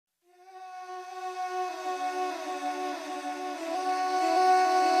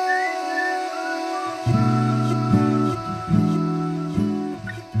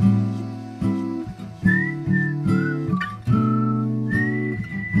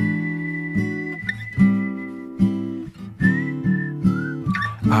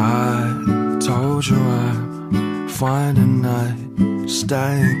I told you I'm fine tonight,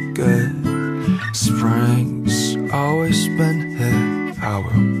 staying good. Spring's always been here, I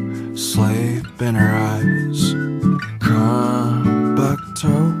will sleep in her eyes. Come back to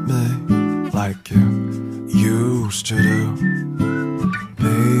me like you used to do.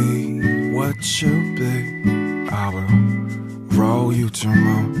 Be what you be, I will roll you to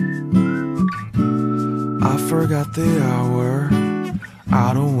moon. I forgot the hour,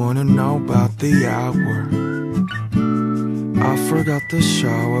 I don't wanna know about the hour. I forgot the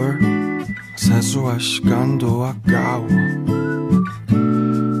shower, 세수할 시간도 아까워.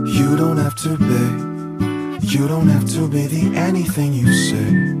 You don't have to be the anything you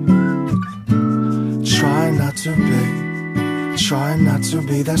say. Try not to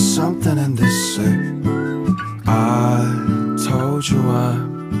be, there's something in this say. I told you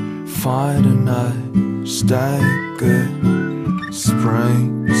I'm fine tonight, stay good.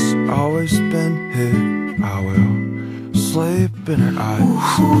 Spring's always been here, I will sleep in her eyes.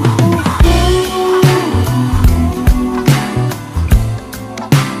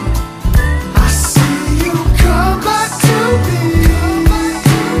 I see you come back to me.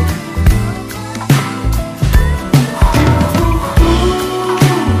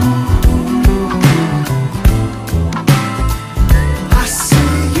 I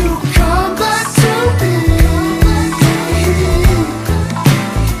see you come back to me.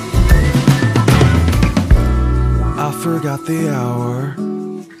 I forgot the hour,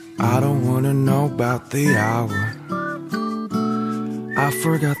 I don't wanna know about the hour. I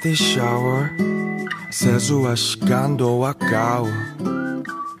forgot the shower, 세수할 시간도 아까워.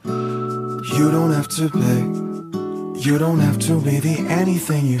 You don't have to be the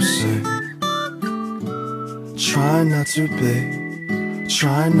anything you say. Try not to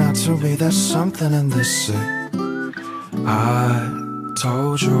be, there's something in this say. I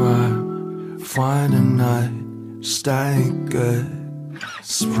told you I'm fine tonight, staying good.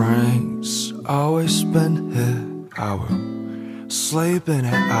 Spring's always been here, I will sleep in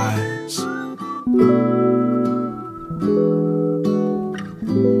her eyes.